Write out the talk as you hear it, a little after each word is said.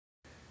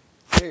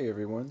Hey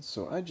everyone,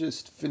 so I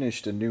just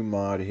finished a new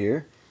mod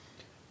here.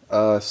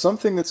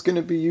 Something that's going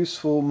to be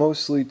useful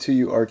mostly to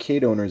you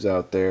arcade owners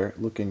out there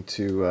looking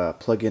to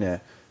plug in a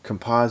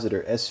composite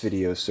or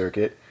S-video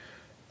circuit.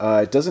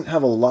 It doesn't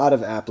have a lot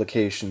of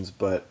applications,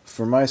 but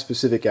for my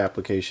specific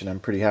application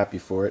I'm pretty happy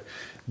for it.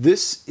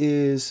 This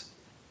is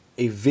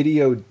a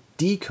video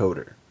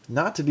decoder,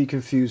 not to be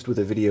confused with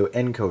a video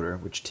encoder,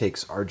 which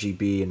takes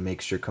RGB and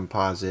makes your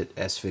composite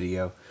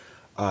S-video.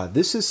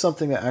 This is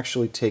something that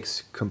actually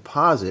takes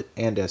composite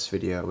and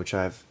S-video, which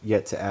I've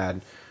yet to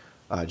add.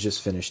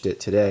 Just finished it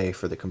today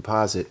for the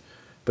composite.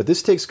 But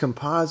this takes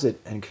composite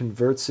and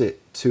converts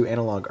it to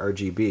analog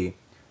RGB.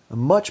 A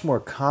much more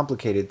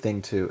complicated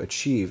thing to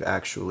achieve,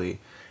 actually,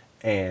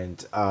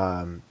 and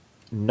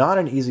not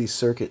an easy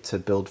circuit to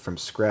build from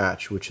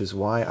scratch, which is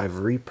why I've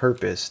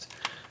repurposed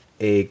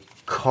a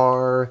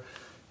car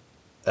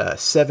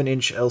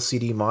 7-inch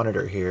LCD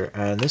monitor here.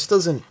 And this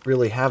doesn't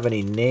really have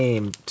any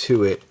name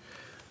to it.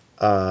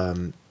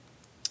 It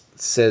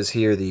says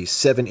here the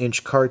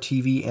 7-inch car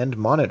TV and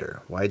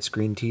monitor,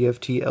 widescreen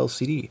TFT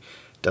LCD.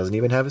 Doesn't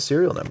even have a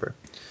serial number.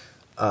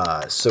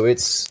 So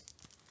it's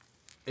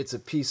a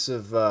piece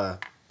of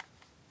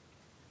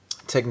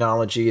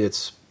technology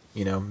that's,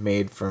 you know,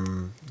 made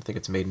from, I think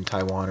it's made in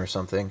Taiwan or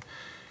something.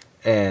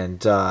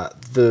 And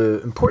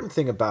the important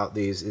thing about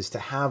these is to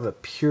have a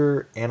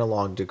pure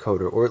analog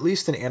decoder, or at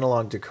least an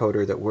analog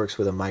decoder that works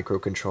with a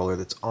microcontroller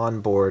that's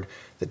on board,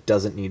 that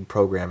doesn't need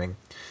programming.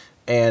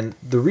 And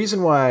the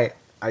reason why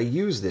I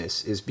use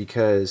this is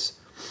because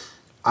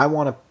I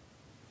want to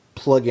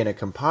plug in a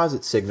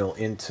composite signal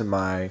into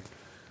my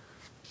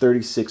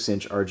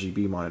 36-inch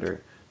RGB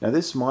monitor. Now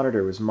this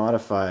monitor was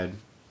modified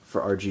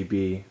for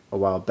RGB a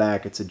while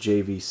back. It's a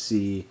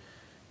JVC,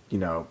 you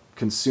know,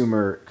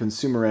 consumer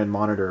end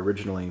monitor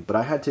originally, but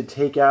I had to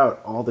take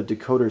out all the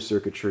decoder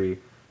circuitry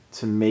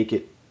to make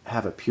it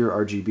have a pure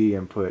RGB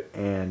input,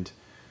 and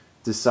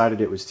decided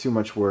it was too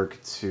much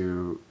work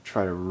to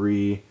try to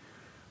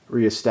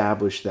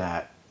reestablish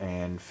that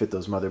and fit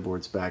those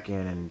motherboards back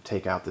in and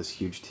take out this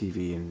huge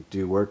TV and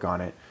do work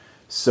on it.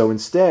 So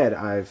instead,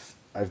 I've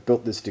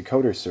built this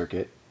decoder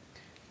circuit.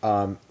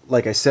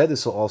 Like I said,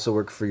 this will also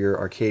work for your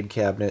arcade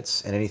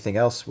cabinets and anything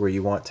else where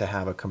you want to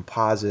have a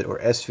composite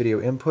or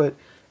S-video input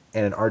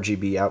and an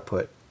RGB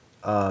output.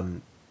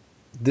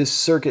 This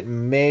circuit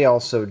may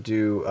also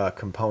do a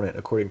component,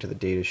 according to the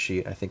data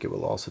sheet. I think it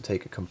will also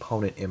take a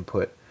component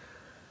input.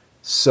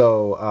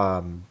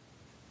 So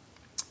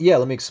yeah,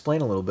 let me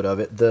explain a little bit of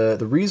it. The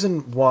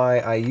reason why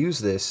I use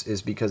this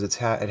is because it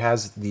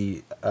has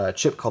the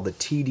chip called the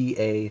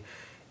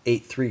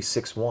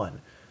TDA8361,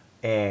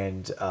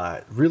 and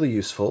really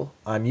useful.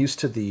 I'm used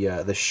to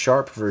the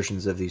sharp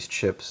versions of these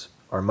chips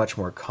are much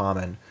more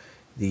common.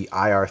 The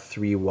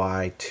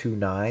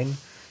IR3Y29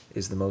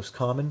 is the most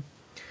common,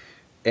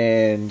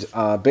 and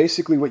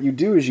basically what you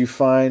do is you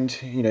find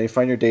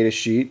your data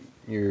sheet,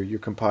 your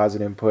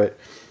composite input,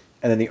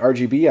 and then the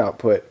RGB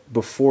output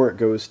before it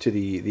goes to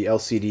the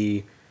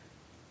LCD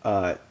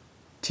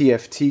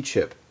TFT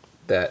chip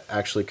that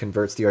actually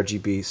converts the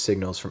RGB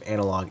signals from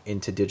analog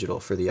into digital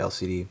for the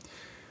LCD.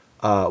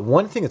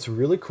 One thing that's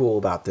really cool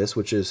about this,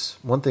 which is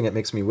one thing that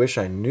makes me wish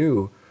I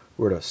knew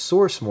where to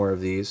source more of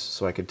these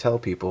so I could tell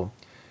people,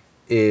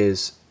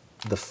 is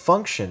the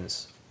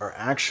functions are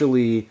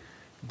actually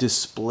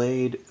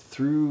displayed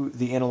through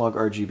the analog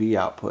RGB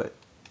output.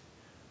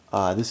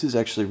 This is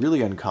actually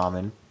really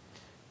uncommon.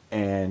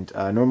 And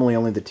normally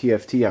only the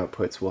TFT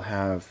outputs will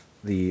have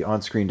the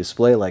on-screen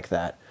display like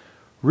that.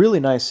 Really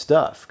nice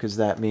stuff, because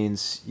that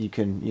means you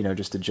can,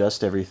 just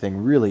adjust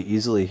everything really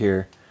easily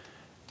here,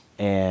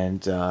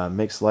 and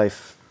makes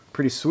life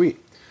pretty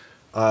sweet.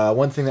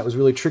 One thing that was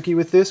really tricky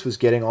with this was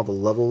getting all the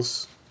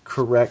levels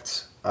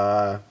correct.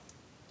 Had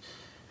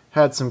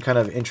some kind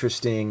of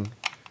interesting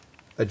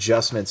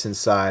adjustments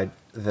inside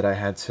that I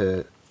had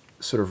to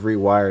sort of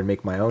rewire and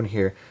make my own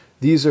here.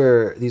 These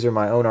are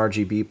my own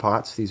RGB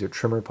pots. These are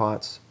trimmer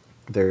pots.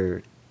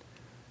 They're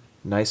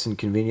nice and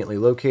conveniently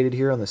located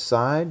here on the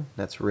side.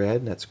 That's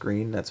red, that's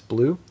green, that's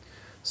blue.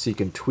 So you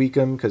can tweak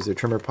them, because they're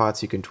trimmer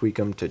pots, you can tweak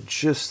them to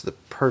just the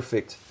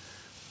perfect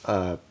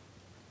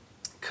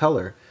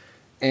color.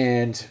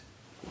 And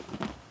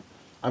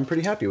I'm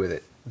pretty happy with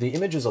it. The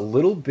image is a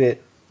little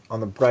bit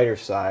on the brighter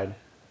side.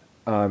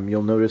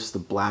 You'll notice the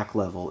black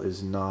level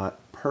is not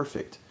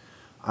perfect.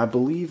 I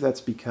believe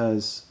that's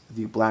because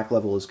the black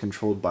level is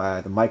controlled by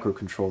the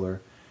microcontroller,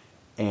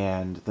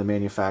 and the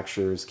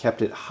manufacturers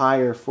kept it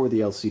higher for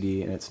the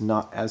LCD, and it's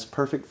not as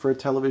perfect for a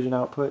television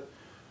output,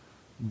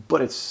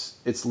 but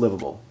it's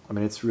livable. I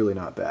mean, it's really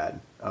not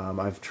bad.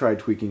 I've tried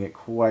tweaking it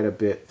quite a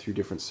bit through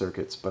different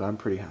circuits, but I'm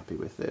pretty happy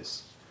with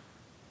this.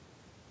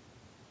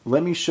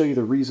 Let me show you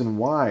the reason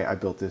why I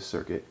built this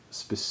circuit,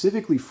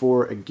 specifically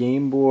for a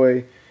Game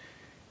Boy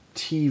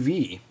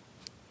TV.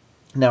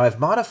 Now,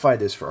 I've modified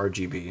this for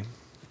RGB,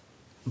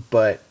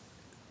 but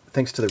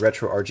thanks to the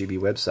Retro RGB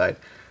website.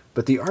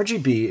 But the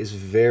RGB is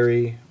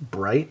very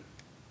bright,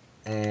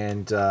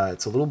 and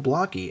it's a little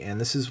blocky,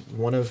 and this is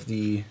one of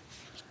the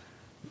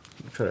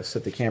try to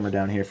set the camera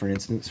down here for an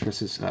instance for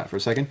a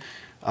second.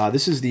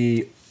 This is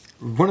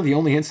one of the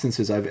only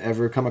instances I've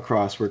ever come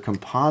across where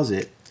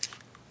composite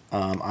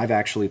I've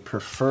actually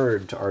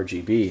preferred to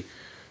RGB.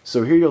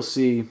 So here you'll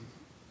see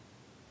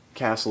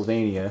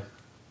Castlevania.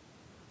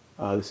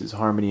 This is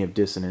Harmony of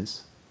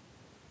Dissonance.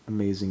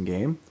 Amazing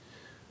game.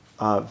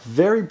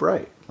 Very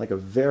bright, like a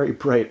very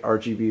bright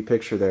RGB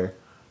picture there.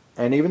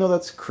 And even though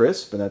that's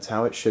crisp and that's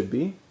how it should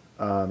be,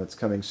 it's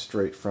coming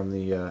straight from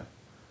the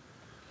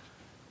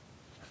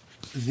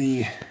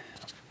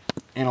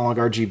analog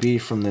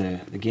RGB from the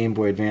Game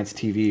Boy Advance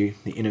TV,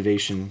 the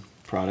Innovation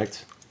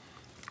product.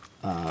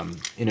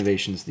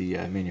 Innovation's the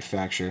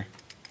manufacturer.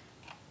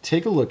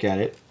 Take a look at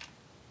it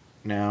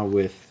now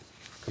with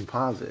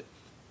composite.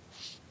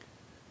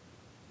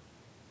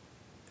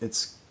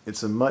 It's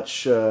a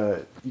much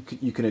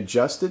you can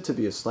adjust it to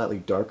be a slightly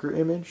darker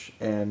image,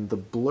 and the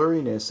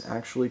blurriness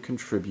actually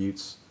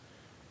contributes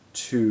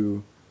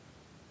to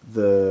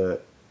the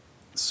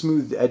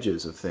smooth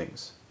edges of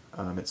things.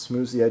 It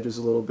smooths the edges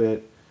a little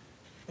bit,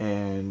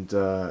 and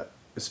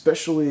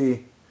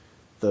especially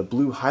the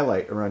blue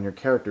highlight around your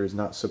character is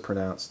not so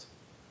pronounced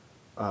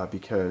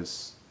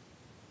because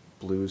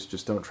blues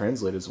just don't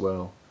translate as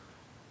well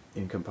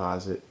in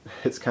composite.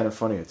 It's kind of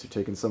funny. You're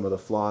taking some of the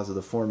flaws of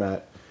the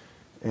format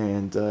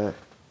and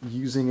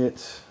using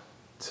it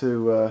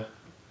to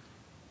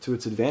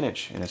its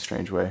advantage in a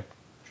strange way.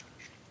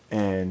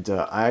 And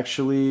I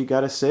actually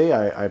gotta say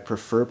I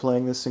prefer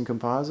playing this in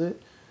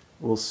composite.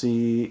 We'll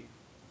see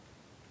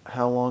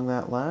how long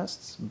that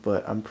lasts,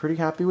 but I'm pretty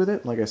happy with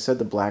it. Like I said,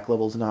 the black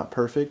level's not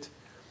perfect,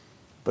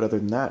 but other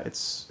than that,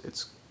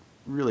 it's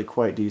really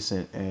quite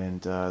decent,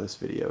 and this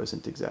video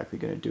isn't exactly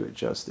going to do it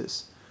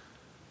justice.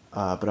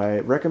 But I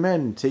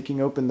recommend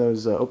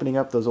opening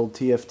up those old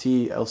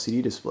TFT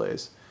LCD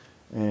displays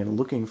and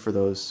looking for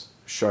those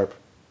sharp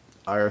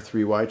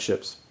IR3Y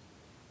chips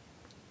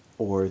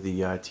or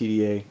the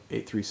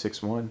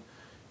TDA8361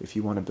 if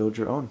you want to build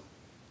your own.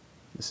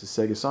 This is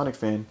Sega Sonic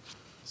Fan,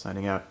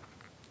 signing out.